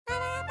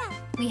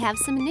We have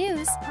some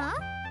news. Huh?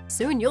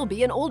 Soon you'll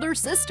be an older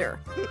sister.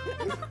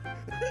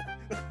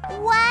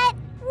 What?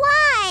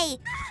 Why?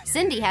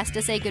 Cindy has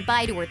to say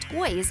goodbye to her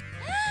toys.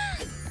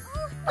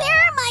 Where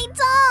are my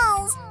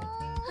dolls?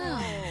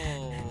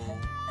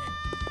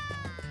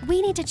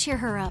 We need to cheer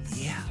her up.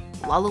 Yeah.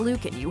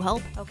 LaLiLu, can you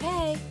help?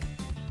 Okay.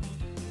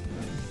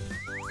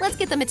 Let's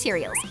get the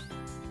materials.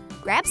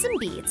 Grab some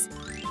beads.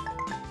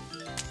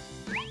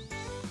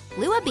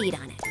 Glue a bead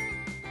on it.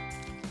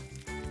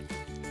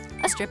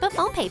 A strip of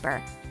foam paper.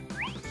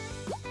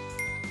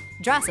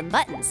 Draw some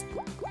buttons.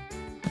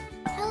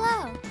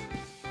 Hello.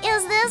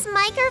 Is this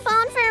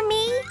microphone for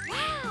me?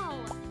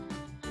 Wow.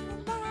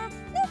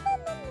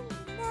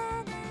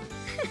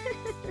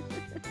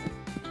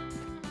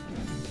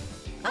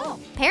 Oh.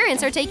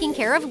 Parents are taking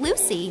care of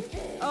Lucy.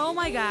 Oh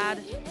my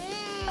God.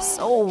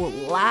 So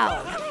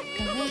loud.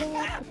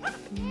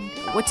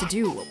 What to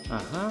do?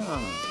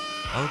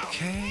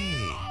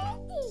 Okay.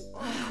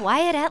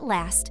 Quiet at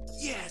last.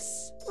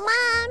 Yes.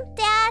 Mom,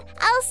 Dad,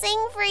 I'll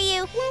sing for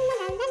you.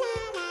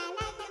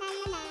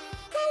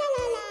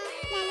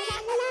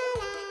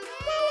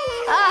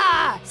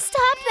 Ah!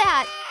 Stop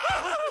that!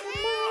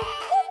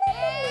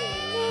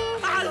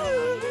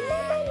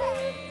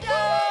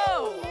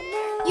 No!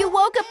 You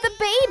woke up the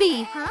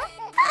baby! Huh?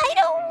 I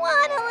don't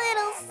want a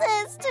little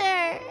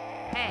sister.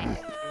 Hey.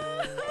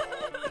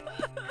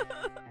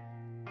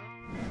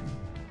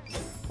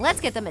 Let's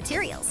get the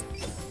materials.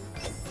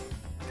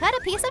 Cut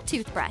a piece of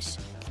toothbrush.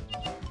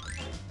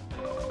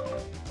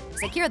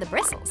 Secure the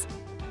bristles.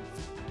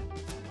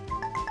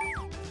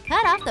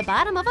 Cut off the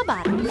bottom of a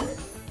bottle.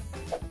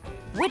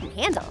 Wooden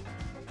handle.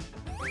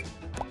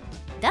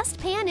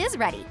 Dustpan is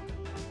ready.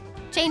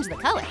 Change the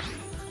color.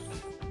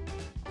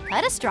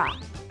 Cut a straw.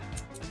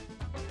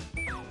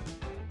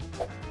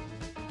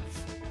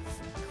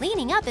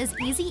 Cleaning up is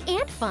easy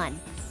and fun.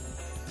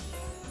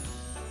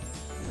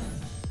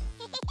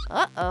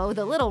 Uh-oh,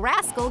 the little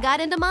rascal got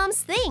into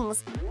Mom's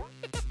things.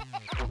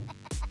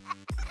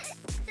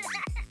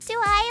 Do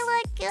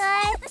I look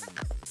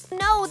good?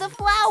 No, the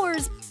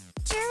flowers!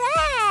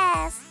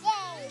 Dress.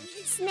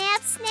 Yay.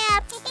 Snap,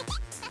 snap.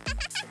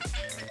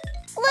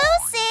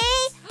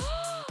 Lucy!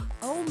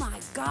 Oh my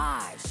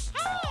gosh.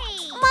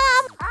 Hey!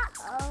 Mom!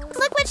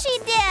 Look what she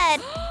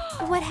did!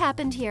 What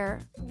happened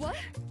here? What?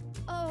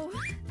 Oh.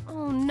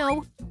 Oh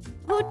no,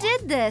 who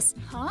did this?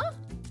 Huh?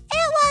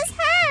 It was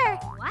her!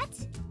 What?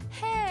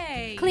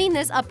 Hey. Clean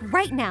this up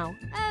right now.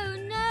 Oh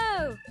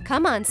no!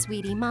 Come on,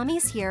 sweetie,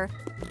 Mommy's here.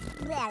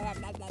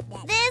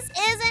 This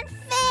isn't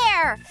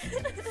fair!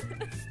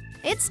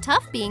 It's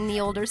tough being the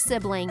older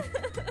sibling.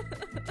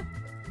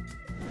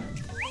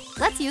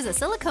 Let's use a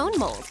silicone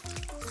mold.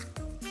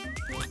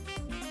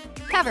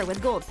 Cover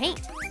with gold paint.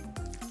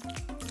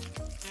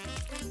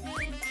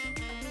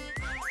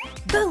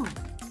 Boom!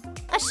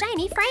 A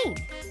shiny frame.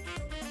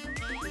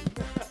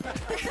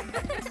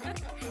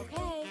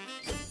 Okay.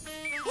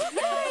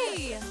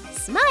 Yay!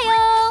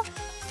 Smile!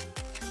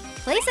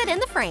 Place it in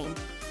the frame.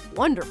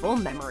 Wonderful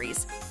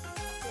memories.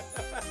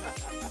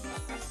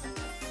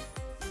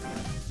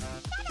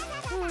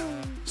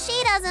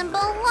 She doesn't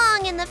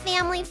belong in the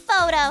family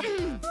photo.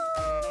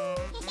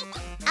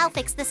 I'll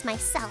fix this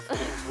myself.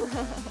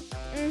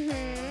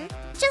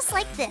 Just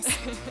like this.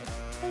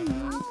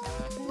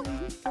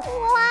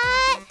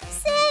 What?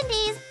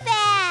 Cindy's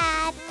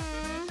bad.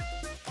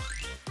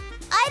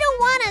 I don't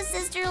want a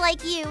sister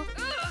like you.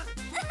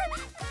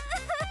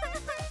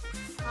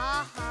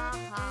 Ha ha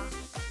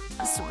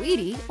ha.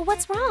 Sweetie,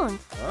 what's wrong?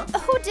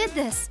 Who did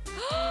this?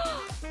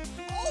 Oh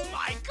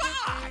my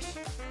gosh!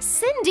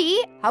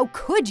 Cindy, how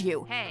could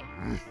you? Hey.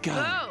 Go.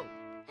 Go.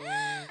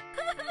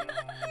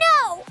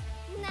 No!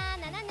 Na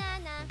na na na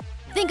na.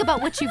 Think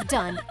about what you've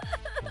done.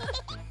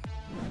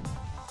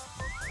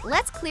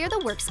 Let's clear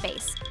the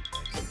workspace.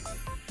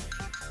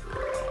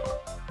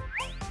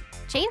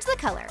 Change the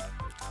color.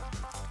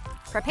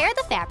 Prepare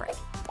the fabric.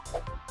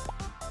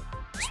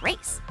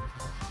 Trace.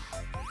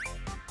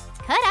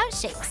 Cut out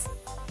shapes.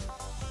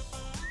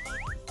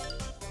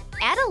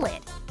 Add a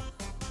lid.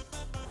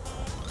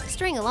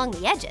 String along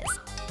the edges.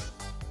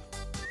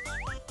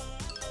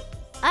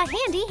 A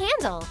handy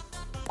handle.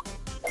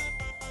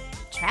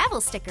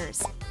 Travel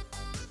stickers.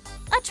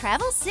 A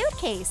travel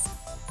suitcase.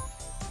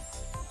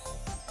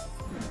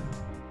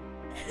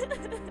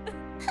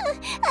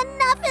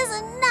 Enough is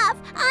enough.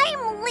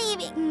 I'm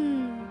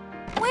leaving.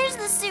 Where's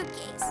the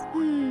suitcase?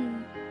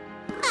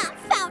 Ah,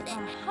 found it.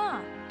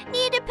 Huh.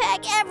 Need to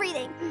pack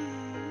everything.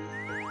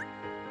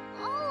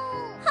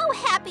 How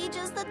happy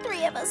just the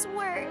three of us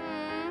were.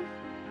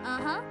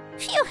 Uh-huh.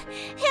 Phew,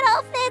 it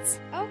all fits.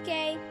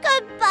 Okay.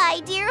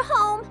 Goodbye, dear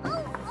home.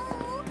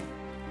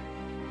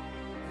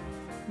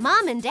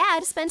 Mom and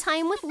Dad spend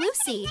time with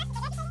Lucy.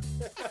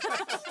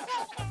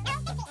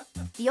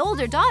 The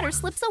older daughter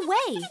slips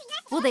away.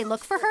 Will they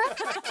look for her?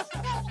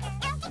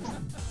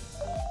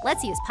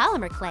 Let's use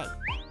polymer clay.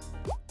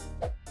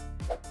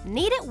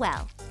 Knead it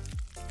well.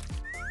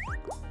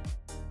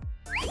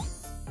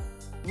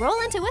 Roll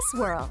into a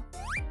swirl.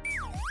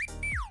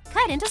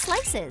 Cut into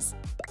slices.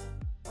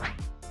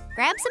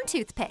 Grab some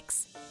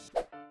toothpicks.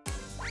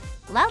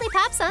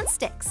 Lollipops on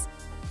sticks.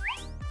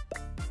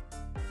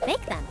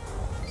 Bake them.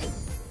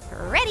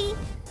 Ready.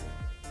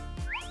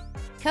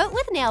 Coat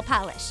with nail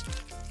polish.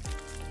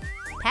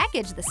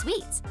 Package the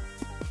sweets.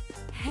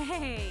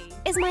 Hey.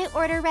 Is my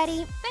order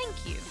ready? Thank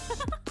you.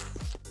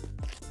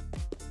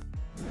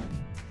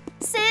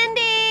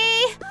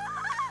 Cindy!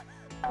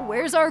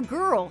 Where's our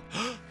girl?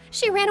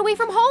 She ran away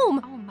from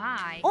home. Oh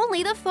my.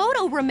 Only the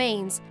photo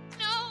remains.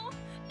 No.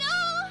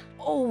 No.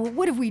 Oh,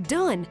 what have we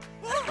done?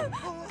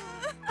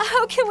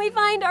 How can we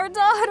find our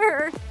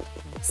daughter?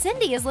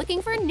 Cindy is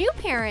looking for new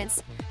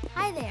parents.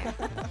 Hi there.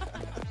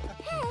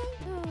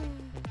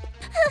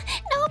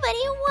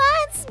 Nobody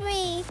wants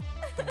me.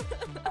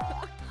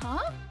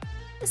 Huh?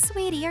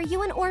 Sweetie, are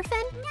you an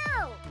orphan?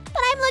 No.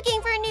 But I'm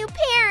looking for new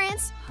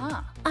parents.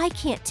 Huh. I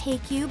can't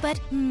take you, but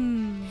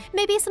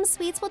maybe some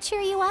sweets will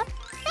cheer you up.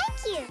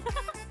 Thank you.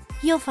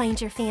 You'll find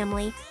your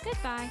family.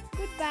 Goodbye.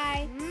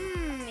 Goodbye.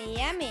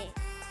 Yummy.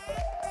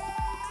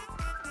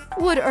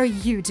 What are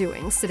you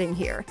doing sitting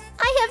here?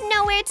 I have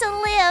nowhere to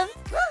live.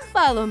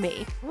 Follow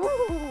me.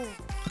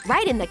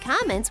 Write in the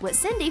comments what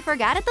Cindy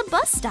forgot at the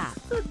bus stop.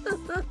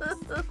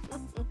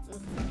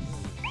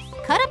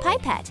 Cut a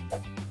pipette.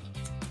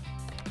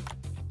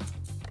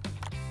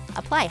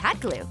 Apply hot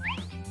glue.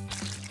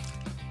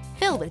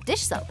 Fill with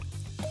dish soap.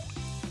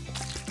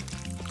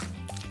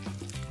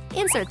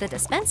 Insert the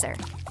dispenser.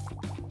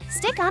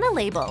 Stick on a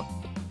label.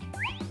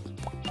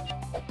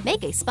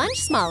 Make a sponge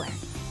smaller.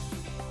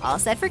 All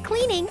set for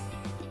cleaning.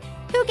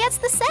 Who gets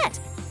the set?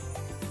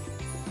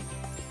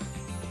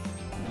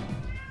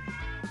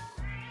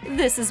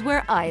 This is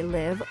where I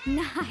live.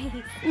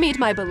 Nice. Meet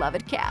my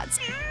beloved cats.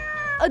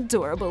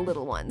 Adorable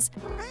little ones.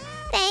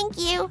 Thank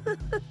you.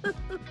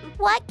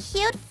 What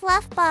cute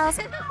fluff balls.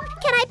 Can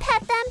I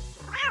pet them?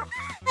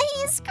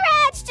 He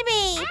scratched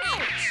me.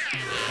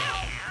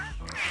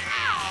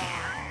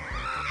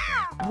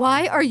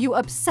 Why are you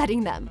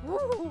upsetting them?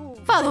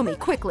 Follow me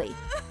quickly.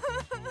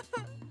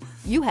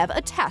 You have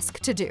a task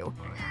to do.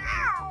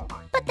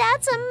 But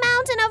that's a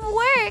mountain of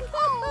work.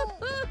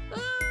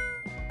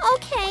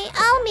 Okay,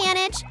 I'll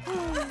manage.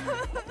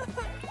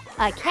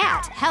 A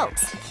cat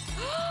helps.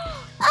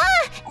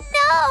 Ah,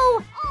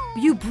 no!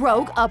 You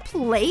broke a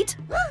plate?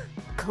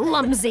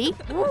 Clumsy.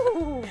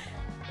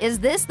 Is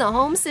this the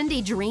home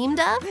Cindy dreamed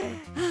of?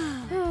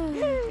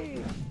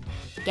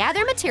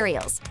 Gather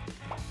materials.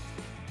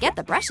 Get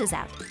the brushes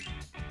out.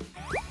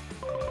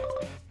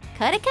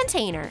 Cut a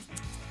container.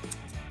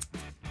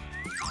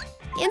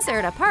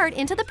 Insert a part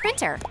into the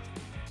printer.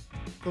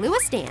 Glue a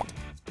stand.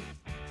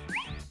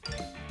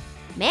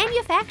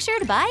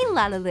 Manufactured by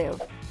LaLiLu.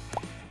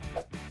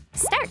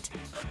 Start.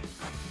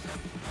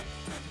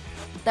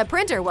 The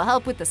printer will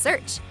help with the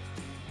search.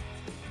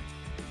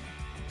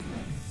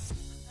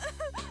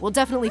 We'll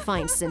definitely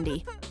find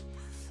Cindy.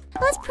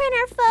 Let's print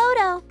her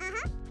photo.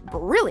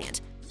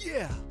 Brilliant.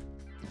 Yeah.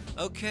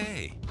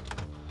 Okay.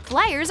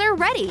 Flyers are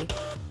ready.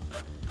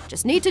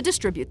 Just need to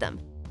distribute them.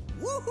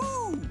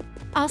 Woohoo!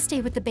 I'll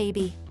stay with the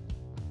baby.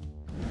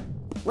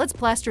 Let's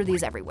plaster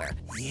these everywhere.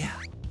 Yeah.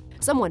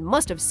 Someone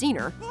must have seen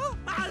her.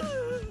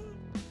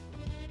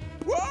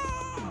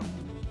 Whoa!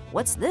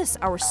 What's this,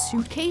 our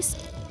suitcase?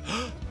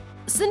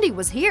 Cindy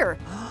was here.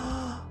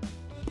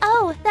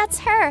 Oh, that's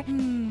her.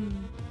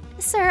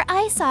 Sir,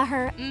 I saw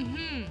her.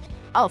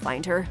 I'll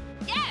find her.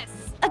 Yes.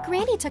 A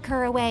granny took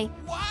her away.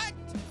 What?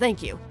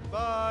 Thank you.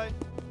 Bye.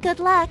 Good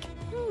luck.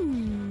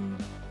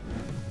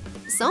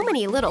 So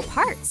many little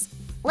parts.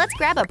 Let's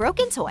grab a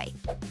broken toy.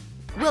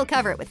 We'll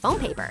cover it with foam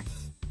paper.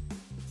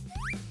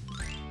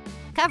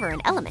 Cover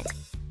an element.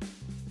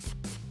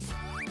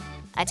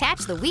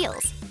 Attach the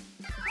wheels.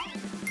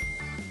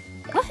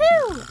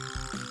 Woohoo!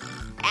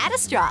 Add a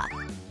straw.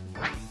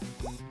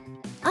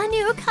 A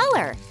new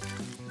color.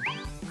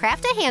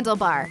 Craft a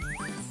handlebar.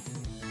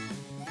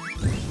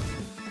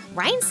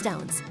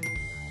 Rhinestones.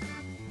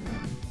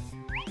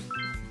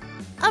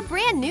 A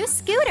brand new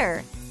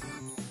scooter.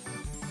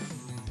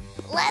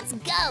 Let's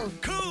go.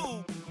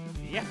 Cool.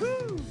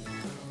 Yahoo!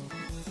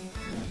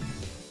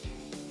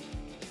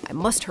 I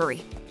must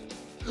hurry.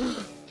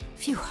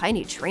 Phew, I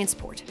need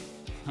transport.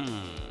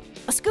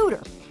 A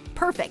scooter.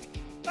 Perfect.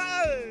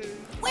 Hey!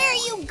 Where are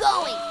you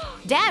going?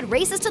 Dad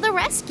races to the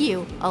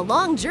rescue. A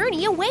long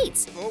journey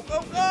awaits. Go,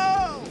 go,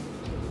 go!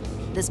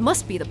 This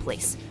must be the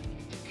place.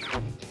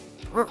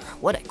 Brr,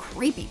 what a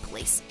creepy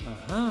place.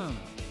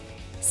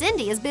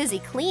 Cindy is busy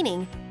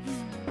cleaning.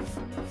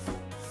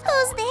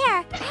 Who's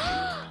there?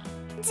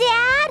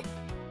 Dad?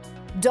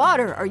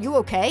 Daughter, are you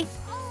okay?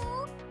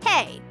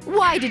 Hey,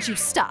 why did you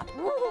stop?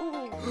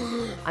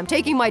 I'm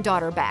taking my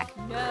daughter back.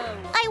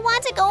 I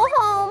want to go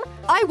home.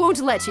 I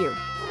won't let you.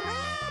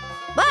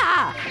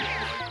 Ah!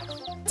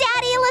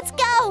 Daddy, let's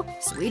go.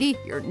 Sweetie,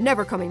 you're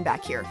never coming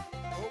back here.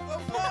 Go, go,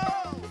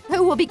 go!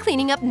 Who will be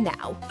cleaning up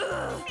now?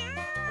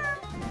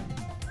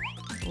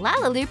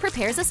 LaLiLu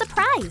prepares a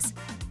surprise.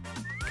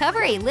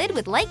 Cover a lid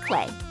with light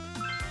clay.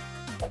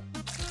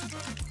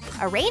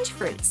 Arrange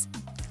fruits.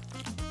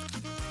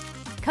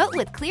 Coat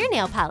with clear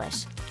nail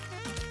polish.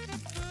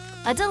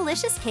 A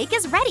delicious cake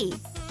is ready.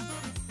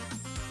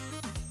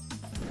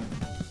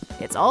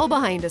 It's all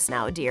behind us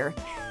now, dear.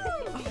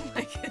 Oh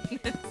my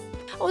goodness.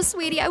 Oh,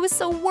 sweetie, I was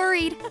so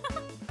worried.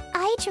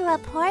 I drew a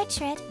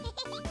portrait.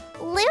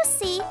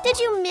 Lucy, did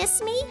you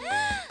miss me?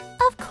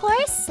 Of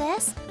course,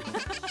 sis.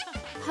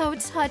 How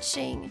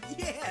touching.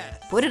 Yes.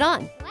 Put it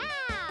on.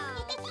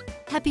 Wow.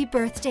 Happy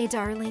birthday,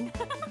 darling.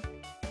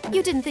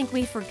 You didn't think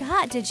we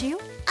forgot, did you?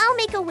 I'll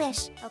make a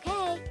wish.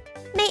 Okay.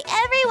 May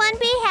everyone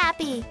be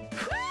happy.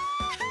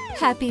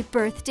 Happy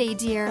birthday,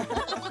 dear.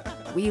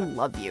 We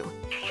love you.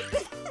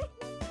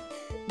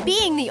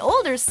 Being the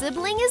older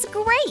sibling is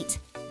great.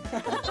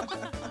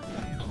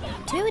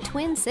 Two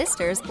twin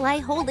sisters lie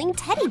holding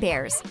teddy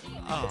bears.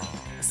 Oh.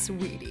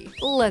 Sweetie,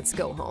 let's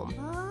go home.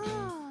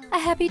 A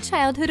happy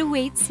childhood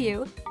awaits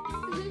you.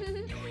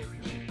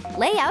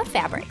 Lay out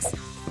fabrics.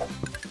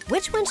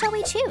 Which one shall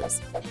we choose?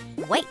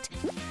 White.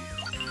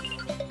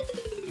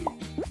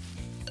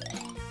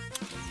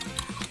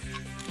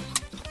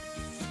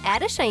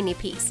 Add a shiny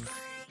piece.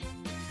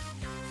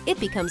 It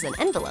becomes an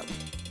envelope.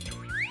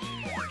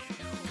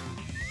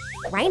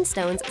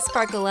 Rhinestones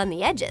sparkle on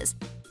the edges,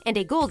 and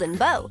a golden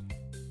bow.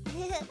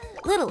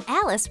 Little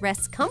Alice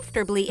rests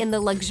comfortably in the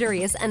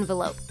luxurious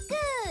envelope.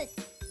 Good.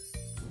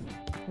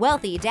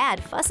 Wealthy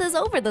Dad fusses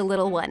over the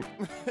little one.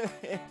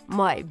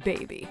 My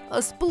baby,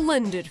 a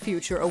splendid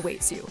future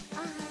awaits you.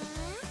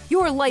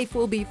 Your life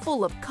will be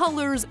full of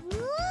colors.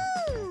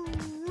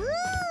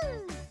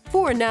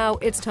 For now,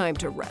 it's time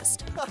to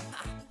rest.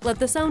 Let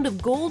the sound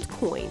of gold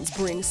coins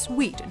bring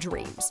sweet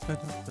dreams.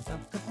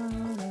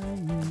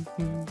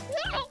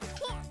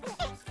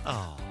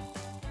 Oh.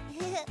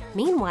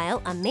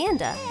 Meanwhile,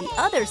 Amanda, the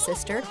other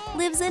sister,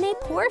 lives in a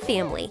poor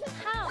family.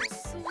 How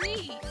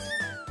sweet.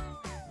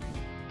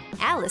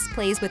 Alice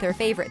plays with her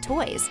favorite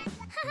toys.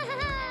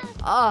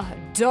 Ah,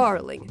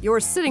 darling, you're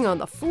sitting on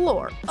the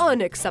floor.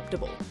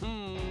 Unacceptable.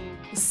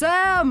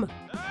 Sam!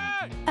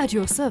 At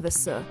your service,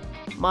 sir.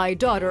 My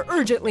daughter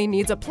urgently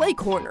needs a play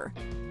corner.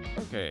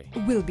 Okay.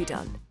 Will be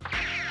done.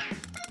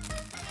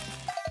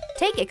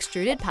 Take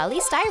extruded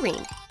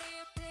polystyrene.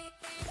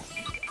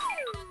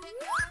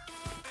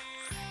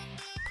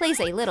 Place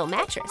a little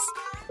mattress.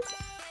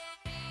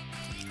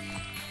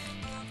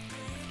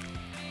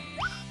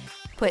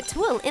 Put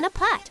tulle in a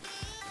pot.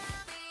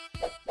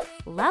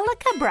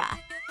 Lalacabra.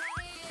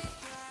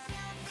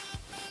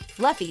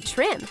 Fluffy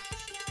trim.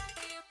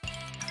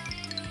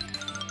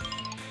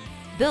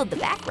 Build the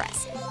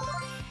backrest.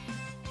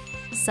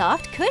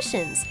 Soft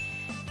cushions.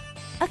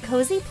 A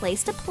cozy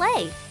place to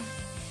play.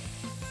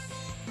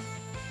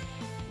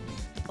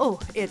 Oh,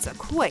 it's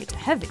quite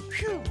heavy.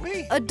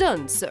 Phew-wee.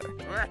 Done, sir.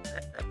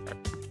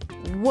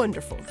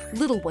 Wonderful.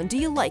 Little one, do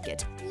you like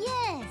it?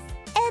 Yes.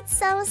 It's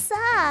so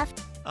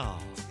soft. Oh.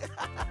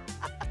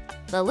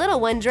 The little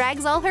one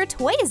drags all her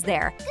toys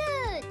there.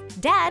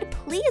 Good. Dad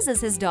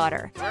pleases his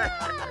daughter.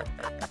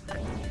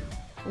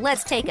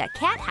 Let's take a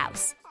cat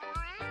house.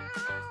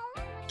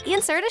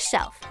 Insert a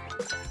shelf.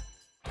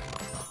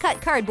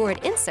 Cut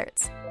cardboard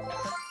inserts.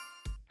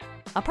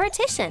 A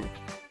partition.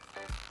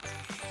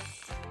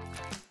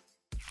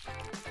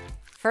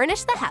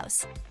 Furnish the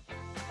house.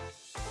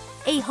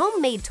 A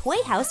homemade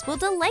toy house will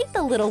delight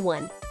the little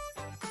one.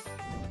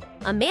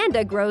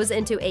 Amanda grows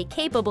into a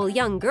capable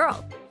young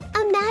girl.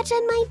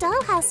 Imagine my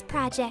dollhouse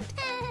project.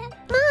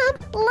 Mom,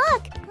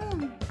 look.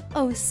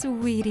 Oh,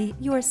 sweetie,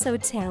 you're so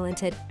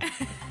talented.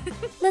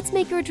 Let's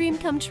make your dream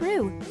come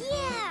true.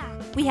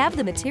 Yeah. We have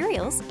the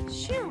materials.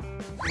 Shoo.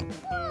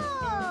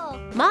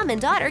 Whoa. Mom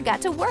and daughter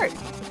got to work.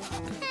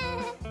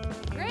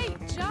 Great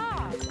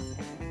job.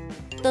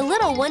 The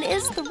little one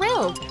is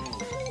thrilled.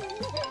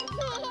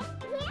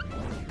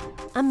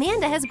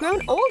 Amanda has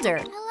grown older.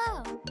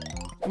 Hello.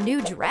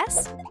 New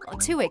dress? Oh,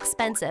 too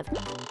expensive.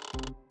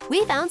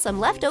 We found some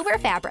leftover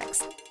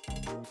fabrics.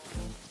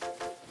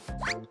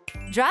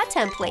 Draw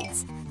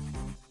templates.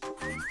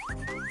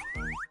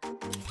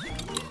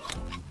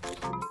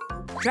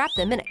 Drop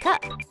them in a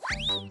cup.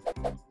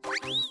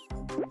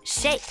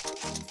 Shake.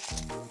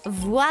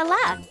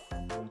 Voila!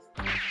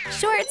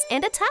 Shorts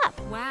and a top.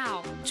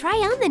 Wow. Try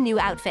on the new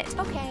outfit.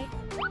 Okay.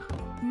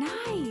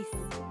 Nice.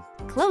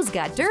 Clothes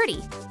got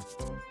dirty.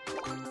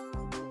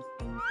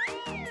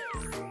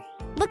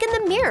 Look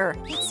in the mirror.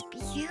 It's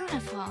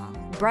beautiful.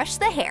 Brush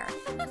the hair.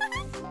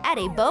 Add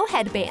a bow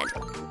headband.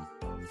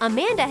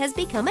 Amanda has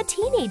become a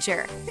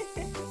teenager.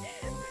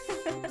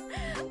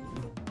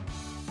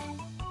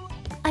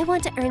 I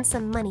want to earn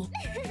some money.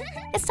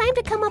 It's time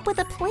to come up with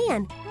a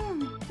plan.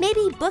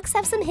 Maybe books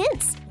have some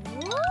hints.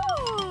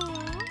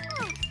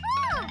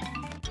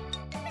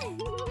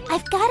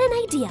 I've got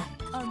an idea.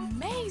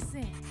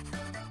 Amazing.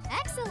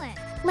 Excellent.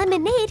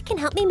 Lemonade can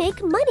help me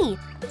make money.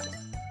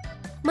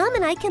 Mom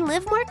and I can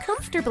live more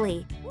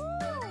comfortably.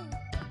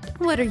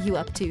 What are you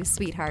up to,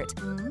 sweetheart?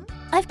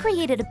 I've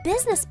created a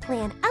business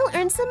plan. I'll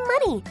earn some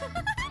money.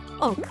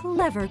 Oh,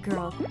 clever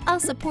girl.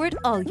 I'll support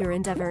all your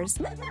endeavors.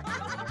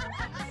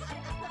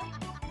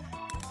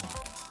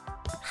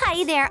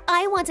 Hi there,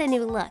 I want a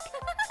new look.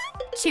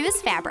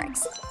 Choose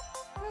fabrics.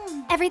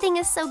 Everything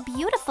is so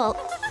beautiful.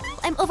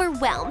 I'm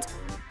overwhelmed.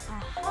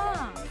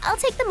 Uh-huh. I'll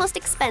take the most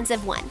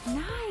expensive one.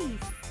 Nice.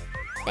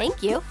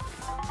 Thank you.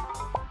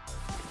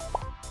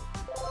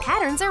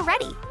 Patterns are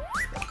ready.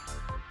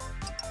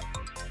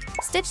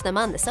 Stitch them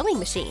on the sewing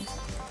machine.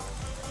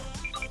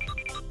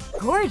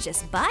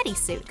 Gorgeous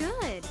bodysuit.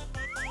 Good.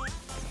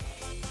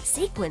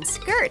 Sequin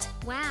skirt.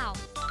 Wow.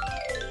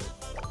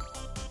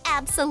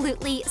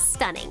 Absolutely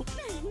stunning.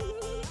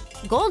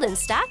 Golden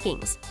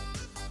stockings.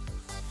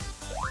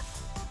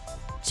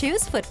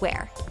 Choose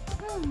footwear.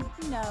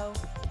 No.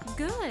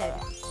 Good.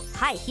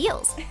 High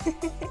heels.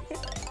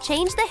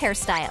 Change the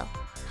hairstyle.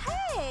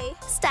 Hey!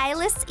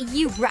 Stylists,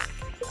 you rock.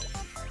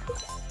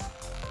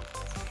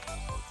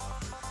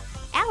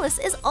 Alice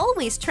is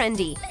always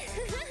trendy.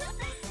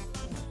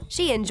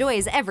 She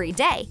enjoys every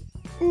day.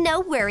 No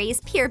worries,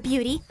 pure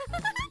beauty.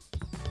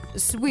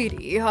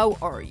 Sweetie, how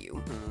are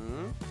you?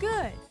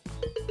 Good.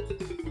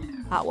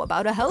 How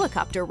about a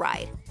helicopter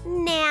ride?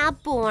 Nah,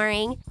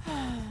 boring.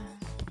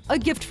 A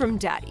gift from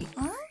Daddy.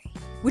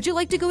 Would you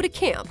like to go to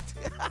camp?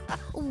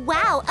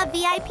 Wow, a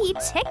VIP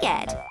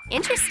ticket.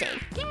 Interesting.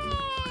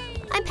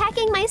 I'm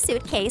packing my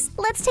suitcase.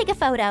 Let's take a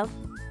photo.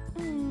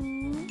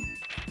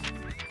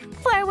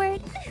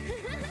 Forward.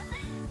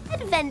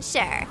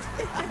 Adventure.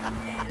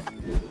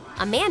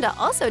 Amanda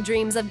also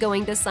dreams of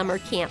going to summer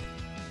camp.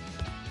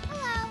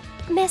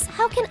 Hello. Miss,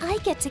 how can I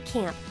get to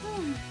camp?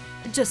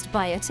 Just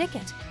buy a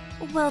ticket.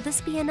 Will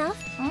this be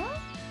enough?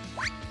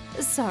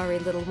 Sorry,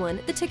 little one.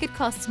 The ticket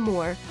costs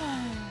more.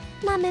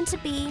 Not meant to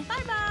be.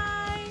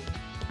 Bye-bye.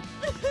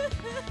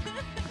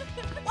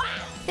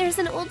 There's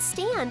an old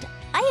stand.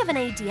 I have an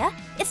idea.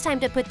 It's time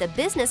to put the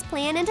business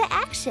plan into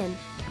action.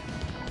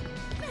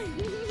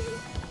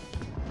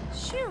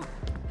 Shoo.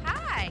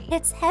 Hi.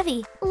 It's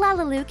heavy.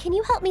 LaLiLu, can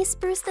you help me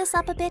spruce this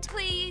up a bit?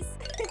 Please.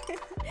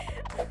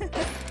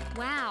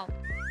 Wow.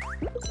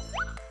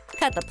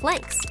 Cut the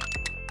planks.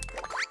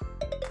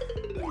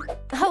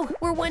 Oh,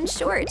 we're one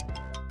short.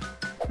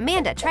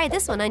 Amanda, try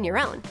this one on your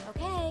own.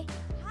 Okay.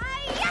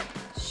 Hi.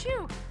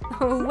 Shoo.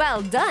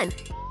 Well done.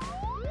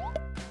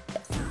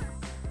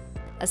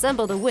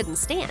 Assemble the wooden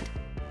stand.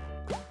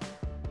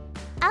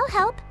 I'll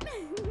help.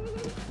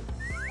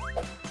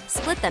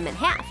 Split them in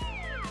half.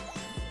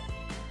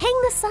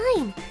 Hang the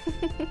sign.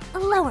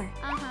 Lower.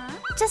 Uh-huh.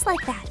 Just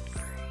like that.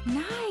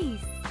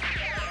 Nice.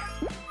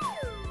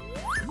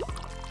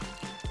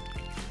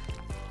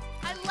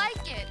 I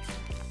like it.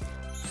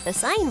 The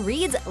sign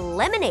reads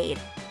lemonade.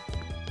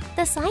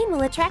 The sign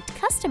will attract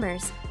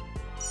customers.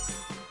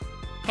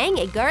 Hang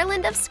a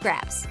garland of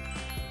scraps.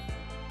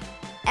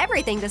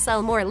 Everything to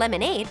sell more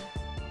lemonade.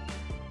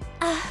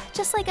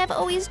 Just like I've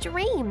always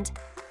dreamed.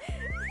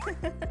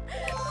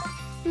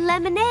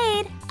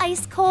 Lemonade.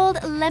 Ice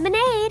cold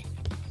lemonade.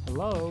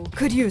 Hello.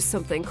 Could use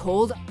something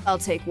cold. I'll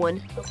take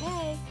one.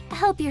 Okay.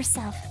 Help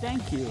yourself.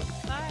 Thank you.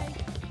 Bye.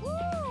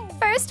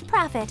 First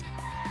profit.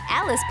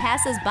 Alice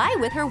passes by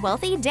with her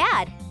wealthy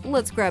dad.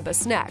 Let's grab a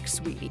snack,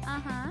 sweetie.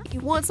 Uh-huh.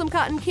 You want some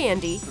cotton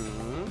candy?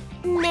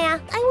 Nah,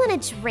 I want a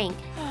drink.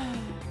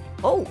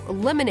 Oh,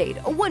 lemonade.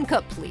 1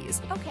 cup,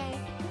 please. Okay.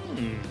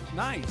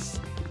 Nice.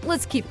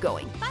 Let's keep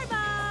going.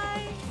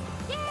 Bye-bye.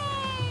 Yay!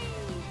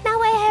 Now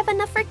I have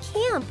enough for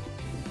camp.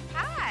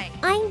 Hi.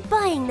 I'm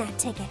buying that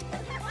ticket.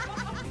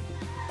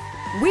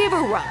 We've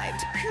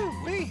arrived. Phew,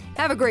 me.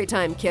 Have a great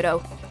time,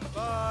 kiddo.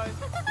 Bye.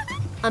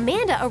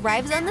 Amanda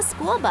arrives on the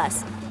school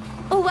bus.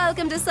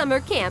 Welcome to summer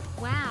camp.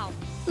 Wow.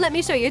 Let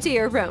me show you to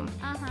your room.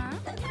 Uh-huh.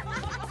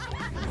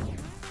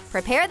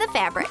 Prepare the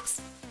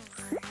fabrics.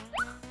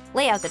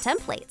 Lay out the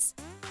templates.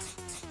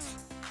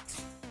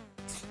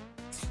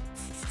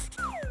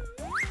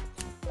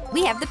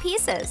 We have the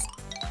pieces.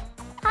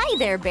 Hi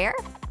there, Bear.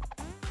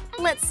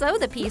 Let's sew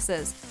the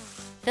pieces.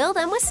 Fill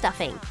them with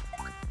stuffing.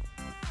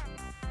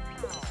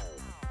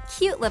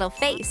 Cute little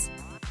face.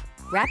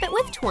 Wrap it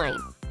with twine.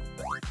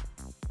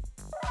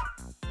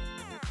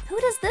 Who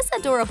does this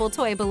adorable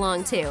toy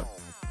belong to?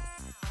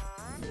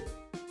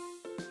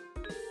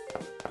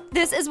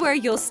 This is where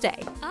you'll stay.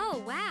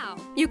 Oh, wow.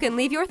 You can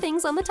leave your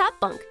things on the top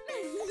bunk.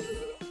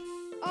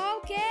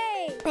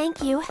 Okay.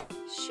 Thank you.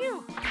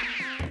 Shoo.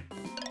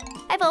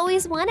 I've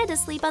always wanted to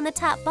sleep on the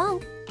top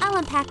bunk. I'll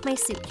unpack my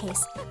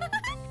suitcase.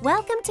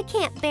 Welcome to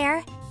camp,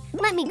 Bear.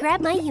 Let me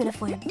grab my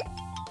uniform.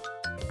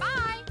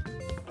 Bye.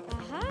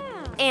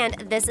 Aha. And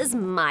this is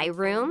my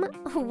room.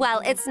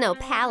 Well, it's no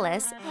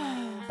palace.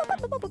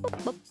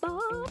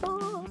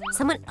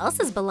 Someone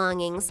else's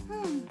belongings.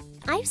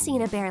 I've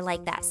seen a bear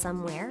like that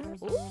somewhere.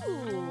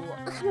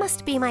 Ooh.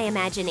 Must be my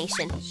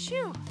imagination.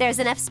 Shoo. There's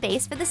enough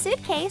space for the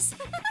suitcase.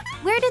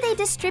 Where do they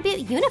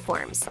distribute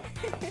uniforms?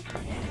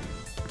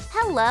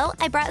 Hello,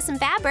 I brought some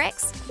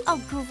fabrics.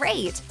 Oh,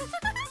 great.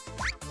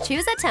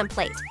 Choose a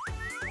template.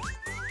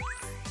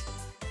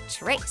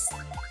 Trace.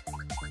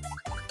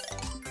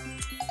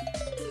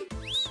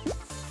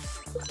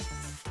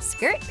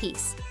 Skirt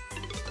piece.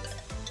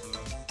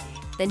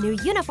 The new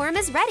uniform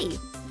is ready.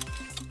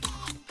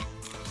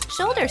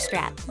 Shoulder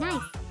strap.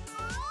 Nice.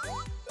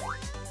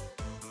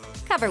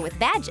 Cover with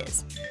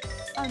badges.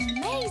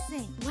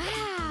 Amazing.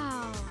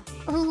 Wow.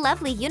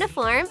 Lovely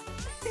uniform.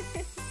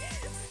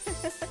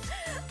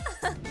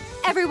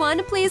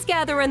 Everyone, please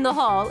gather in the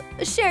hall.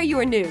 Share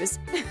your news.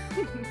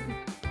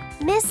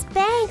 Miss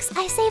Banks,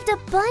 I saved a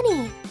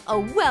bunny.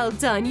 Oh, well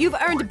done. You've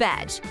earned a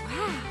badge.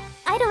 Wow.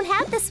 I don't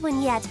have this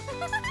one yet.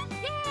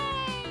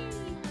 Yay!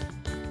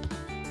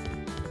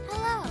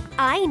 Hello.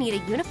 I need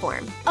a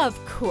uniform.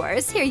 Of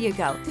course. Here you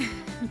go.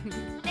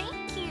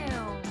 Thank you.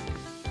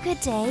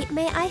 Good day.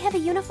 May I have a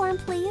uniform,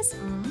 please?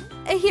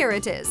 Here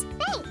it is.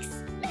 Thanks.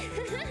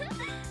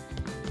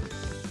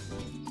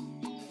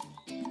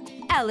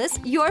 Alice,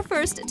 your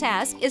first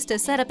task is to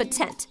set up a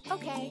tent.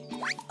 Okay.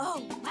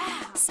 Oh,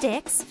 wow.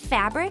 Sticks,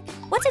 fabric,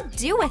 what to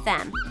do with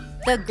them?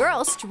 The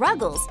girl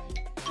struggles.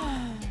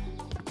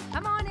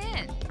 Come on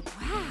in.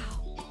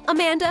 Wow.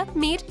 Amanda,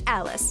 meet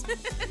Alice.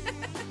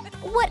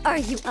 What are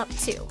you up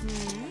to?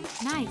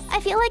 Nice. I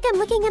feel like I'm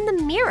looking in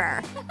the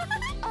mirror.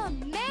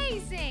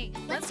 Amazing.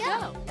 Let's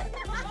go.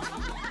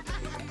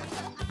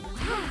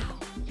 Wow.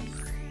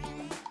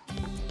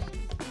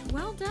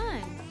 Well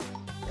done.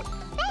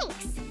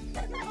 Thanks.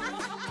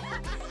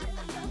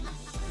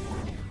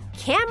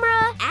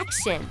 Camera,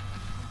 action.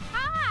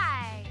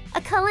 Hi.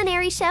 A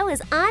culinary show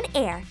is on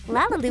air.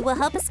 LaLiLu will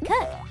help us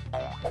cook.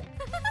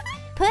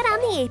 Put on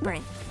the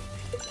apron.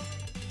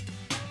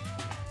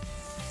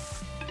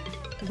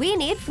 We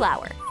need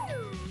flour.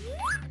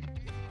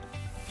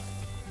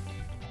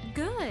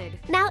 Good.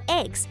 Now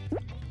eggs.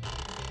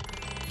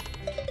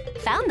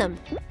 Found them.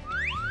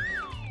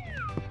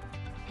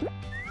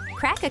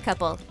 Crack a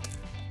couple.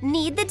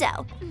 Knead the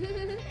dough.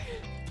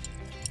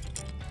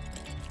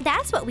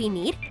 That's what we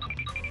need.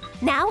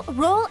 Now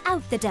roll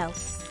out the dough.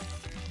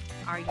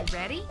 Are you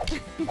ready?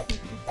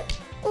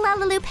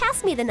 LaLiLu,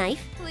 pass me the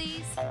knife.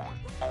 Please.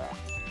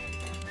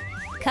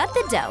 Cut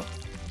the dough.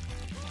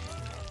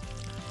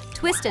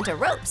 Twist into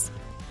ropes.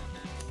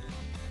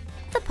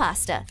 The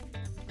pasta.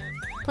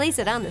 Place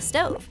it on the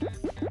stove.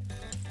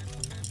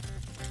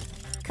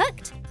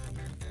 Cooked.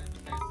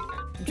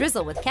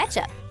 Drizzle with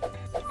ketchup.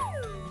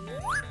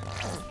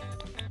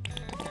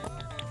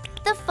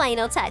 The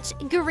final touch,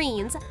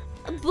 greens.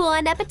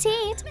 Bon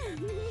appetit.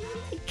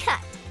 Cut.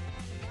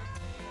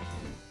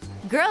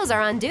 Girls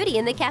are on duty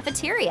in the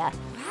cafeteria.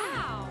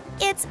 Wow.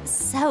 It's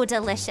so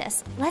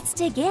delicious. Let's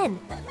dig in.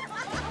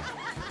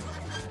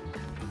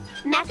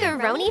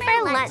 Macaroni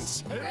for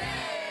lunch.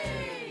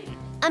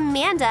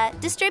 Amanda,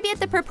 distribute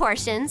the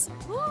proportions.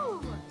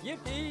 Woo.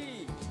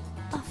 Yippee!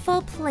 A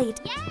full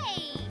plate.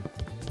 Yay.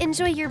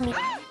 Enjoy your meal.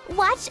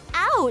 Watch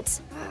out!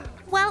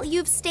 Well,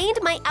 you've stained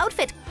my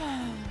outfit.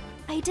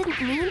 I didn't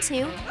mean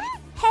to.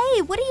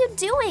 Hey, what are you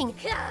doing?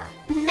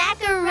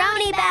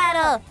 Macaroni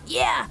battle!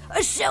 Yeah,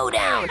 a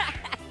showdown.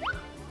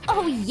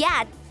 Oh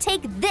yeah,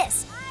 take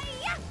this.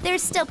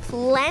 There's still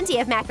plenty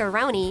of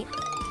macaroni.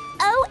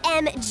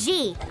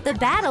 OMG! The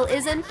battle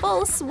is in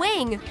full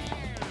swing.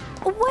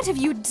 What have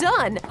you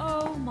done?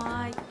 Oh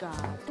my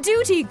God.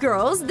 Duty,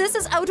 girls, this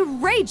is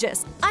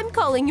outrageous. I'm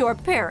calling your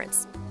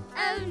parents.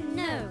 Oh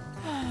no.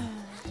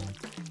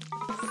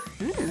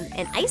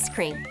 An ice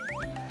cream.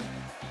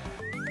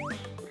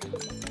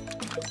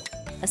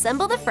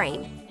 Assemble the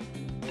frame.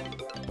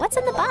 What's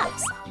in the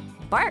box?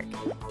 Bark.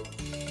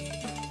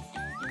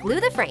 Glue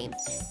the frame.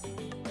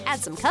 Add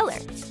some color.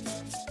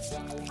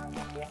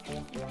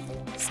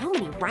 So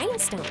many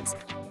rhinestones.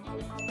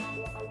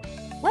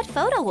 What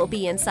photo will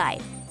be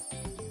inside?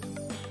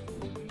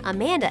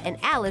 Amanda and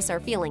Alice are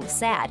feeling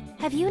sad.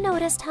 Have you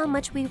noticed how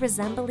much we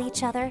resemble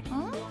each other?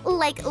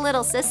 Like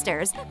little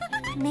sisters.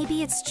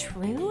 Maybe it's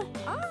true?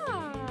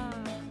 Ah.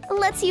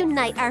 Let's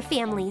unite our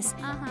families.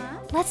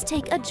 Let's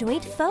take a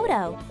joint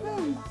photo.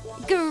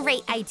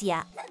 Great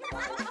idea.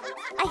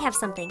 I have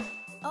something.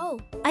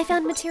 Oh, I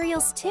found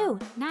materials too.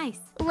 nice.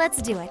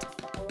 Let's do it.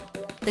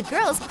 The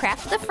girls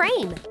craft the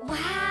frame.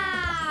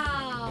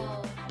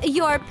 Wow.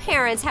 Your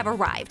parents have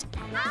arrived.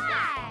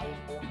 Hi.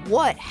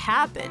 What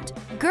happened?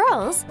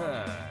 Girls,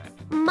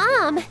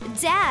 Mom,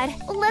 Dad,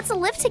 let's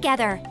live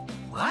together.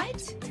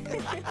 What?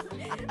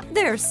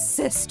 They're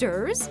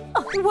sisters?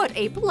 Oh, what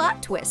a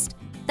plot twist.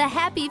 The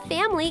happy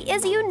family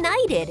is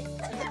united.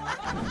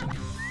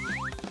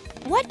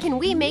 What can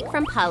we make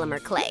from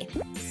polymer clay?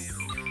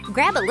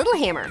 Grab a little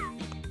hammer.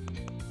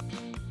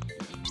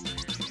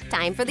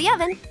 Time for the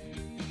oven.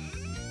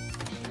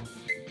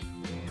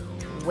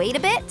 Wait a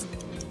bit.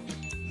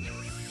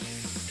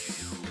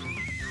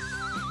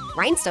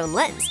 Rhinestone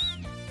lens.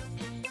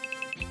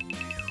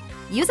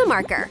 Use a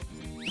marker.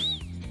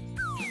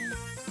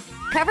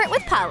 Cover it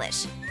with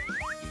polish.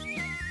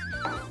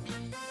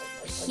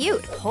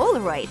 Cute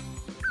Polaroid.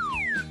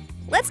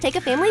 Let's take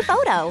a family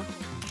photo.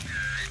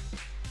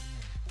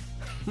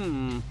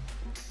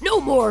 No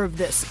more of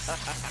this.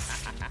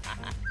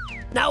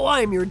 Now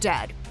I'm your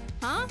dad.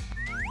 Huh?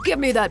 Give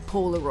me that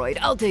Polaroid.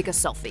 I'll take a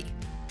selfie.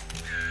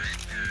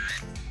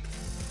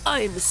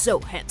 I'm so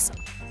handsome.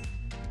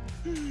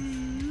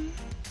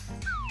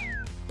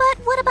 But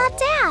what about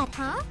Dad?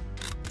 Huh?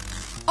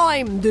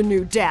 I'm the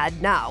new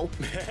dad now.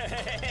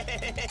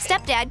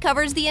 Stepdad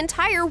covers the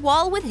entire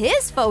wall with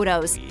his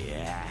photos.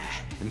 Yeah.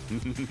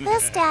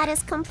 This dad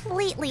is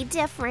completely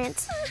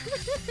different.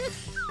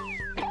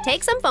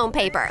 Take some foam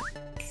paper.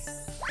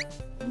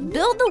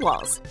 Build the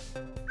walls.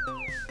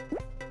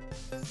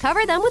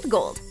 Cover them with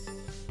gold.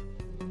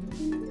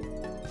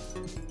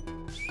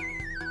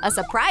 A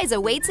surprise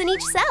awaits in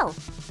each cell.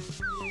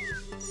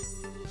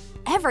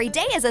 Every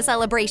day is a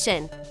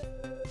celebration.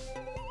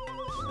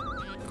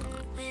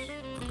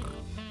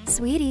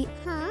 Sweetie,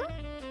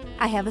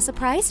 I have a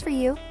surprise for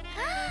you.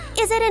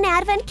 Is it an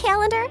advent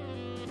calendar?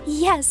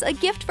 Yes, a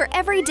gift for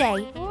every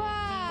day.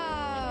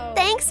 Wow!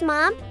 Thanks,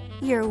 Mom.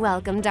 You're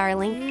welcome,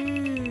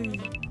 darling.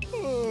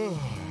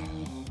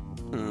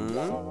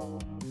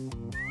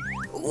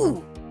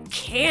 Ooh,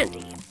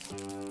 candy.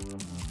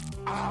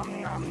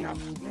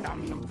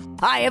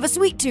 I have a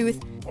sweet tooth.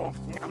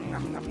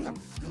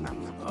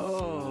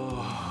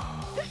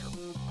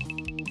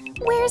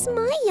 Where's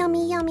my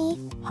yummy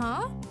yummy?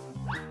 Huh?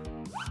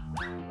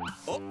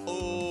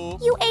 Uh-oh.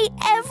 You ate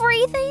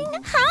everything?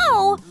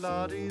 How?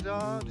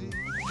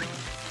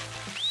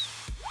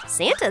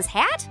 Santa's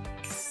hat?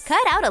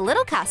 Cut out a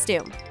little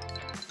costume.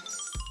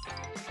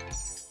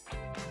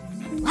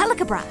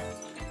 Helicabra.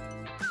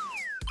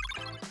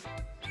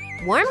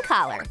 Warm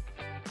collar.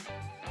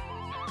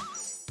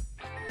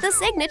 The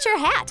signature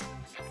hat.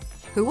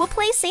 Who will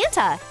play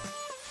Santa?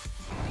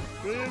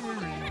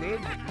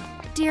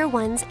 Dear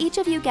ones, each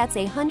of you gets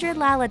 $100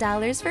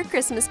 LaLiLu for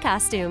Christmas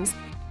costumes.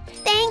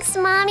 Thanks,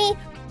 Mommy.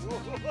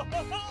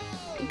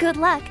 Good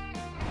luck.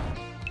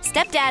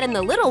 Stepdad and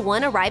the little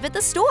one arrive at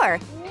the store.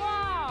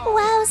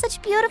 Wow,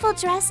 such beautiful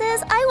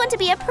dresses. I want to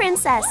be a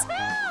princess.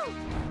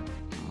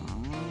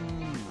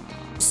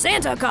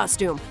 Santa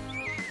costume.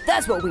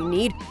 That's what we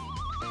need.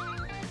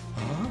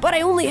 But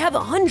I only have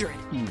 100.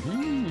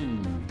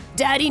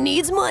 Daddy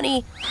needs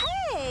money.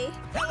 Hey!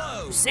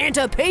 Hello.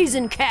 Santa pays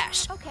in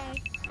cash.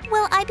 Okay.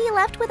 Will I be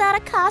left without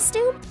a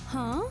costume?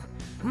 Huh?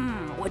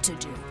 What to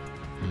do?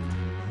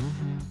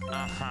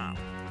 Uh-huh.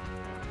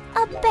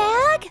 A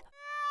bag?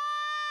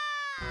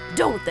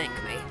 Don't thank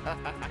me.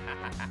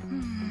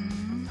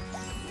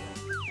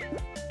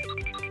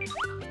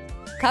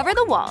 Cover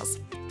the walls.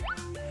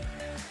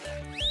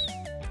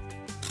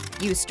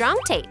 Use strong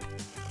tape.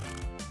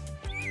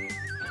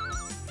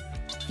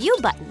 Few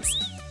buttons.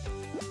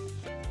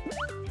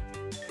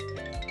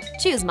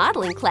 Choose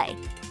modeling clay.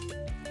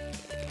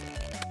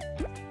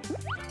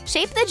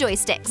 Shape the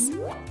joysticks.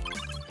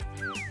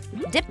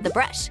 Dip the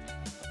brush.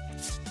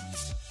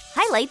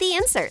 Highlight the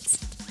inserts.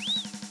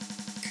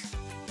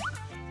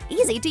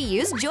 Easy to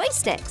use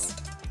joysticks.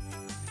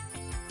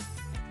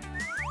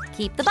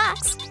 Keep the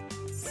box.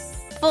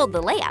 Fold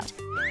the layout.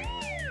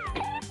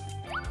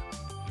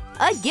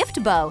 A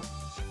gift bow.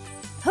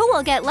 Who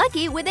will get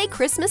lucky with a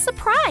Christmas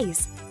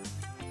surprise?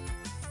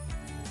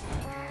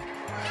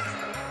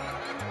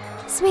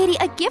 Sweetie,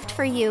 a gift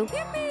for you.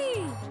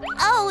 Yippee!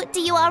 Oh, do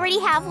you already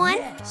have one?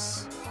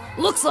 Yes.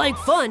 Looks like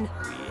fun.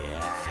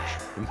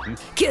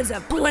 Kids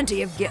have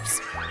plenty of gifts.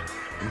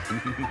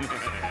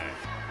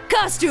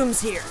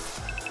 Costumes here.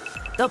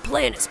 The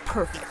plan is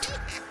perfect.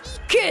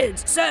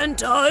 Kids,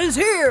 Santa is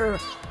here.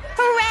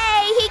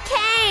 Hooray, he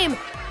came!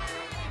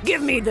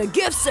 Give me the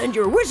gifts and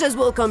your wishes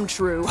will come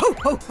true. Ho,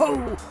 ho,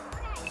 ho.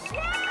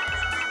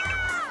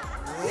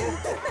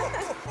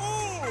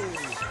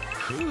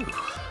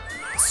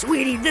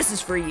 Sweetie, this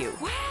is for you.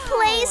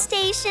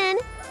 PlayStation.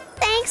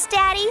 Thanks,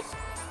 Daddy.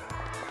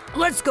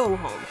 Let's go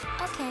home.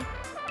 Okay.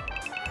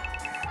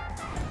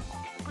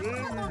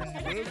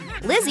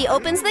 Lizzie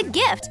opens the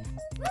gift.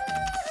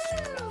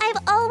 I've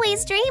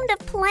always dreamed of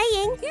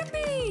playing.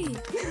 Yippee!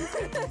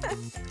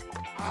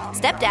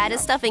 Stepdad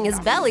is stuffing his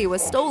belly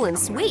with stolen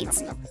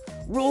sweets.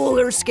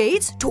 Roller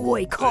skates,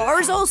 toy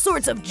cars, all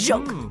sorts of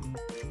junk.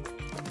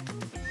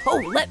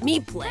 Oh, let me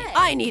play.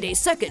 I need a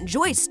second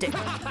joystick.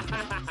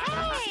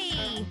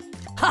 Hey!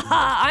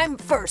 Haha, I'm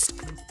first.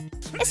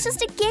 It's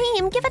just a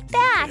game. Give it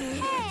back.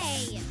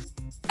 Hey!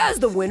 As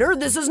the winner,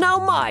 this is now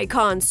my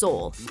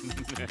console.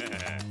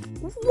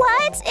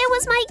 What? It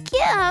was my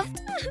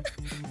gift.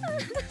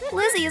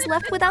 Lizzie is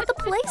left without the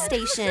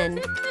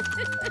PlayStation.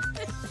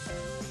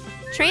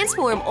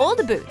 Transform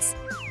old boots.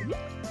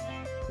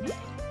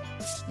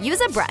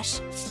 Use a brush.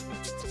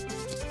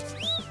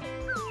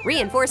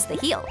 Reinforce the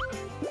heel.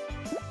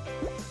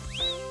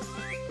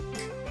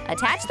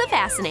 Attach the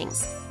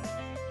fastenings.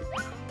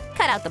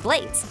 Cut out the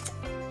blades.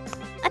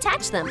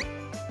 Attach them.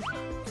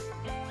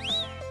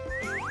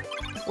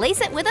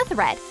 Lace it with a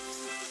thread.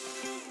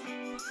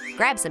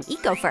 Grab some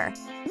eco fur.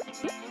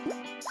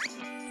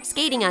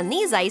 Skating on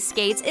these ice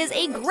skates is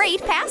a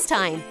great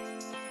pastime.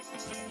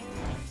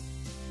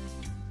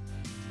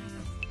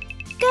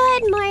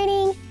 Good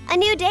morning. A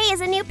new day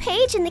is a new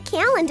page in the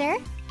calendar.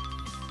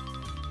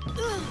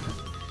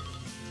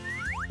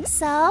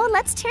 So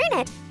let's turn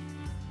it.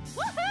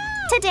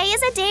 Today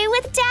is a day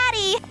with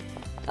Daddy.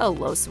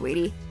 Hello,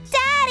 sweetie.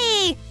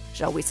 Daddy!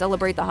 Shall we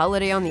celebrate the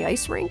holiday on the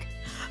ice rink?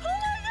 Oh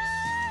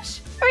my gosh!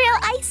 Real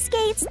ice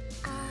skates.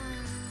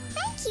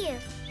 Thank you.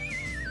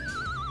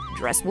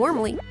 Dress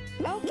warmly.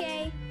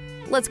 Okay.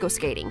 Let's go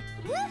skating.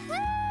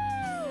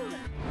 Woohoo!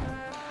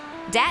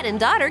 Dad and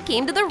daughter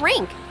came to the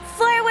rink.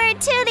 Forward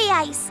to the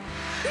ice.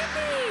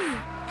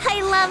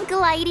 I love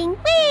gliding.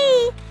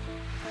 Whee!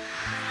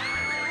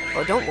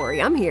 Oh, don't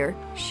worry, I'm here.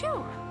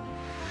 Sure.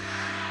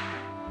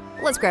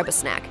 Let's grab a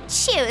snack.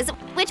 Choose.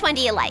 Which one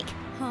do you like?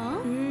 Huh?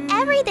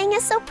 Everything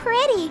is so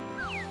pretty.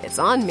 It's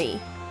on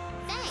me.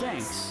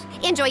 Thanks.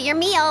 Enjoy your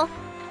meal.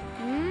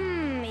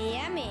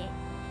 Yummy.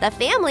 The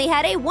family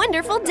had a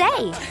wonderful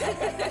day.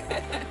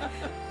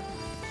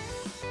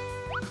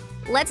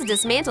 Let's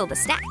dismantle the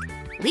stack,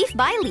 leaf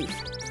by leaf.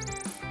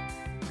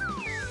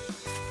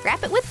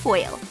 Wrap it with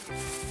foil.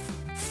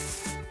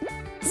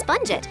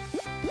 Sponge it.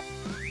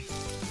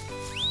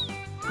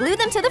 Glue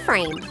them to the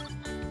frame.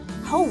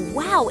 Oh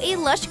wow, a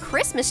lush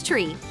Christmas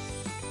tree.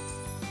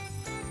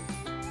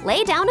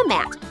 Lay down a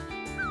mat.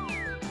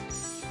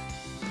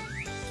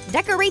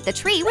 Decorate the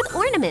tree with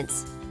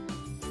ornaments.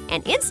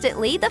 And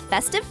instantly, the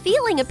festive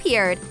feeling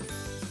appeared.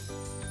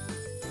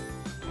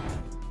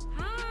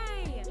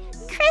 Hi.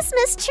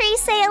 Christmas tree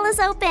sale is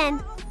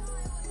open.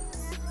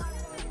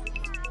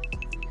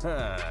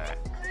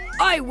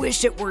 I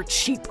wish it were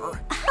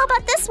cheaper. How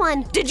about this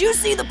one? Did you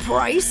see the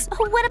price?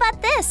 Oh, what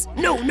about this?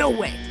 No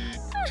way.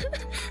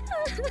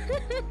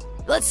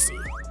 Let's see.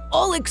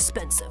 All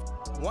expensive.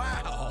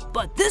 Wow.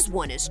 But this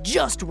one is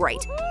just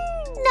right.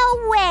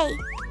 No way.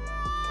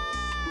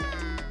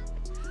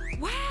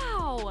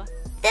 Wow.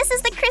 This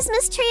is the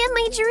Christmas tree of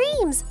my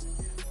dreams.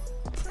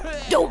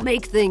 Don't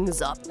make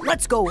things up.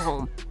 Let's go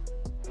home.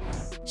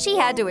 She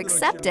had to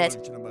accept it.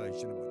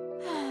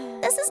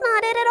 This is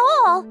not it at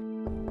all.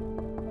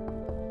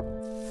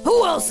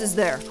 Who else is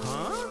there?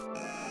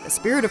 The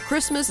spirit of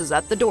Christmas is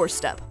at the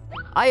doorstep.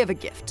 I have a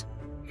gift.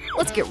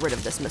 Let's get rid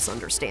of this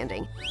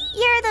misunderstanding.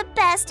 You're the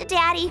best,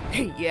 Daddy.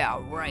 Hey, yeah,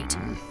 right.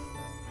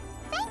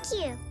 Thank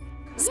you.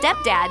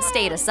 Stepdad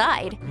stayed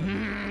aside.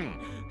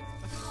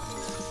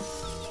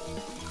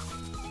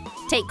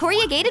 Take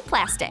corrugated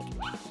plastic.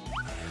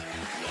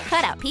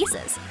 Cut out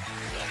pieces.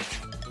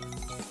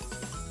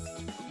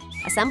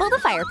 Assemble the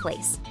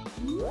fireplace.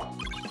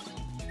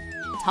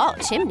 Tall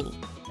chimney.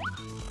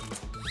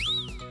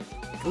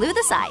 Glue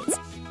the sides.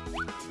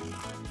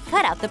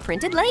 Cut out the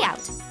printed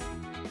layout.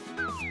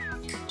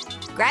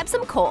 Grab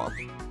some coal.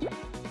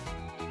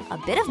 A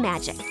bit of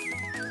magic.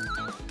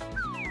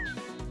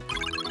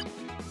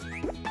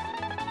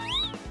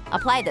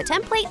 Apply the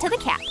template to the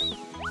cap.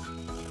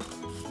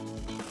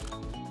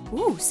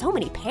 Ooh, so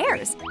many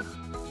pears.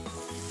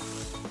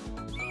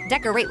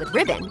 Decorate with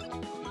ribbon.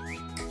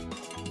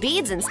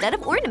 Beads instead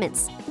of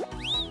ornaments.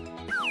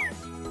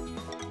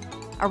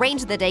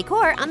 Arrange the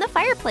decor on the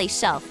fireplace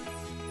shelf.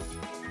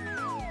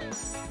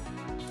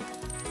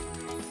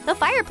 The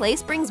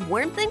fireplace brings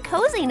warmth and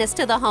coziness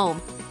to the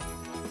home.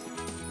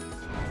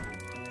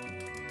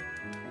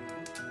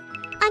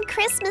 On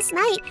Christmas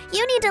night,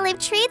 you need to leave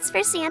treats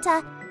for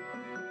Santa.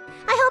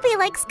 I hope he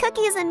likes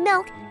cookies and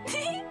milk.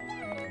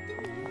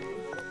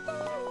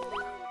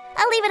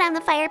 I'll leave it on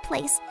the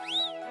fireplace.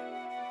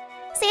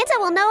 Santa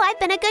will know I've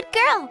been a good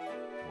girl.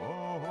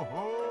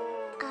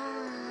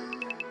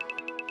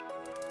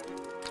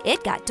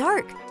 It got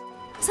dark.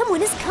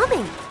 Someone is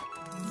coming.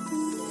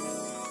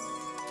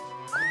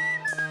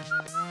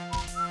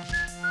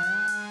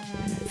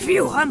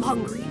 Phew, I'm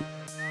hungry.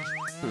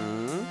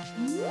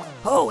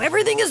 Oh,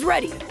 everything is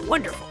ready.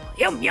 Wonderful.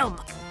 Yum, yum.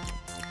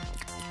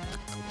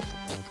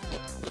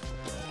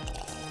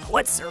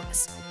 What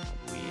service?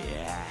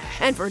 Yeah.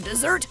 And for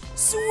dessert,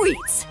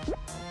 sweets.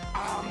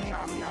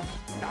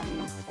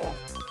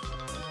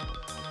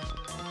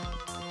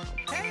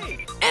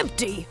 Hey.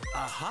 Empty.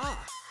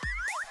 Aha.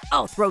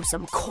 I'll throw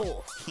some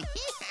coal.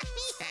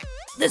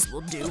 This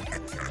will do.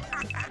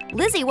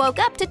 Lizzie woke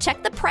up to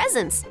check the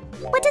presents.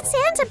 What did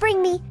Santa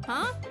bring me?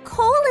 Huh?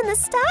 Coal in the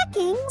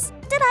stockings?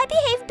 Did I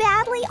behave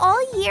badly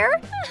all year?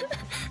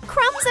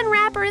 Crumbs and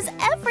wrappers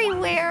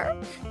everywhere.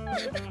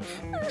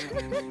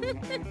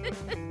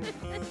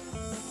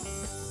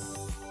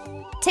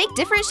 Take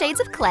different shades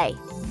of clay.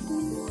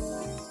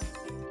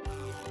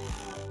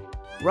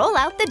 Roll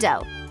out the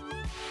dough.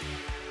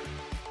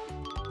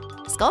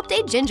 Sculpt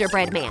a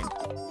gingerbread man.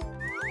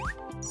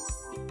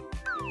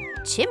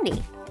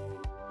 Chimney.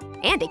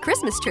 And a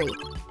Christmas tree.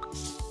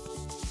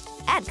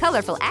 Add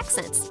colorful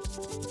accents.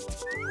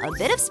 A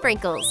bit of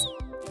sprinkles.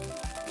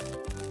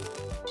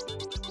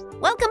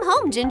 Welcome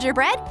home,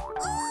 gingerbread.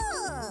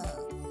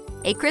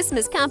 A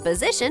Christmas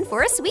composition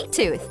for a sweet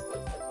tooth.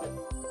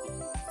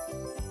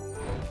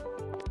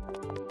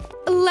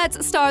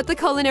 Let's start the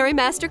culinary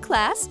master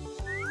class.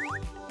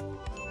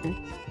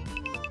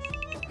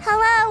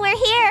 Hello, we're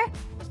here.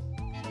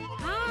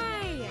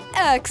 Hi.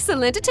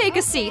 Excellent. Take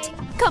a seat.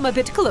 Come a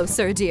bit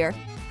closer, dear.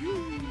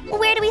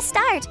 Where do we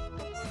start?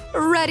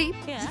 Ready?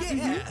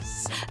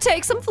 Yes.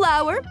 Take some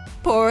flour,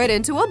 pour it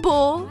into a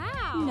bowl,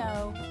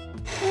 Wow. No.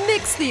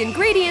 mix the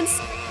ingredients.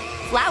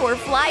 Flour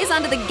flies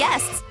onto the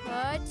guests.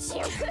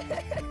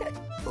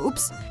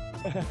 Oops.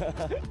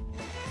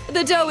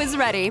 The dough is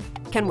ready.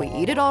 Can we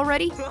eat it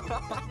already?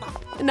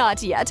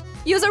 Not yet.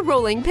 Use a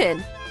rolling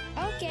pin.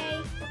 Okay.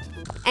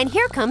 And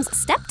here comes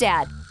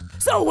Stepdad.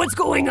 So what's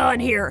going on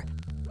here?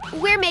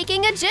 We're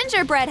making a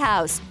gingerbread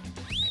house.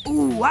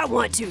 Ooh, I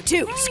want to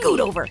too. Scoot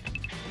over.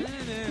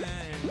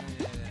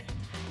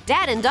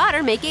 Dad and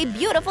daughter make a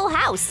beautiful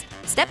house.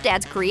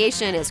 Stepdad's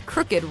creation is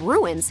crooked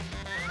ruins.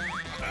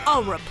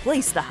 I'll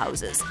replace the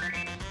houses.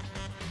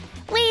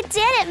 We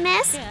did it,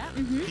 miss.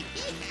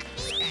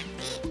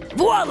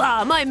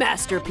 Voila, my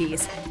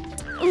masterpiece.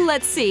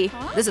 Let's see,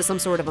 this is some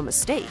sort of a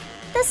mistake.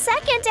 The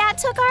second dad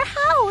took our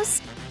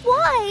house.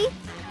 Why?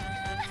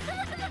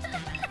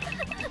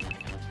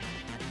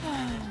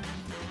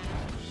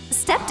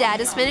 Stepdad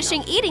is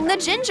finishing eating the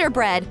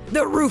gingerbread.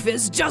 The roof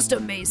is just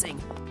amazing.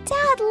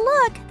 Dad,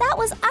 look, that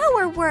was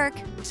our work.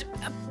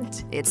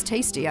 It's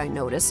tasty, I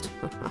noticed.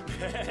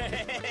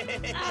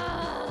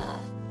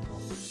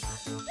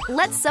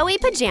 Let's sew a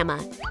pajama.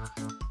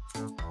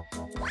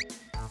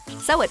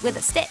 Sew it with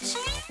a stitch.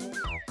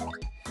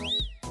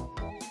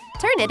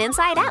 Turn it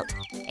inside out.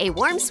 A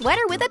warm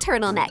sweater with a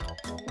turtleneck.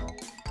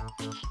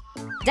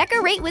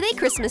 Decorate with a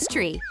Christmas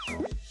tree.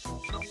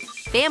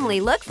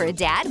 Family look for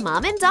Dad,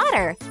 Mom, and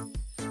daughter.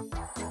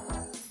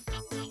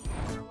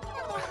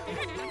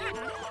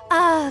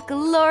 Ah,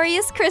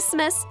 glorious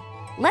Christmas.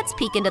 Let's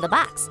peek into the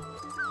box.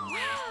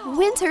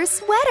 Winter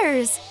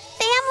sweaters.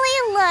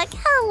 Family, look,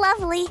 how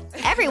lovely.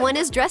 Everyone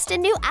is dressed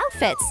in new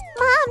outfits.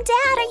 Mom,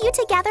 Dad, are you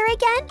together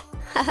again?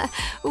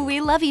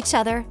 We love each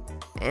other.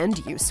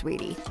 And you,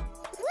 sweetie.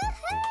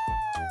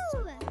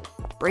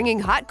 Bringing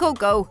hot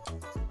cocoa.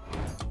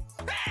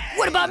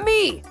 What about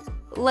me?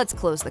 Let's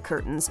close the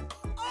curtains.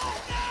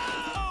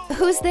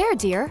 Who's there,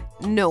 dear?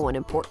 No one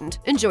important.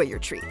 Enjoy your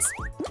treats.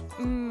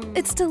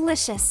 It's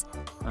delicious.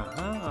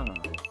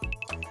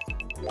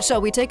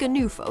 Shall we take a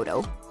new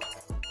photo?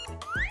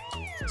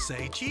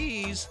 Say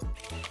cheese.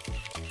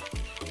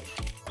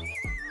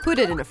 Put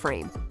it in a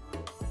frame.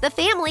 The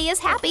family is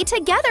happy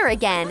together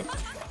again.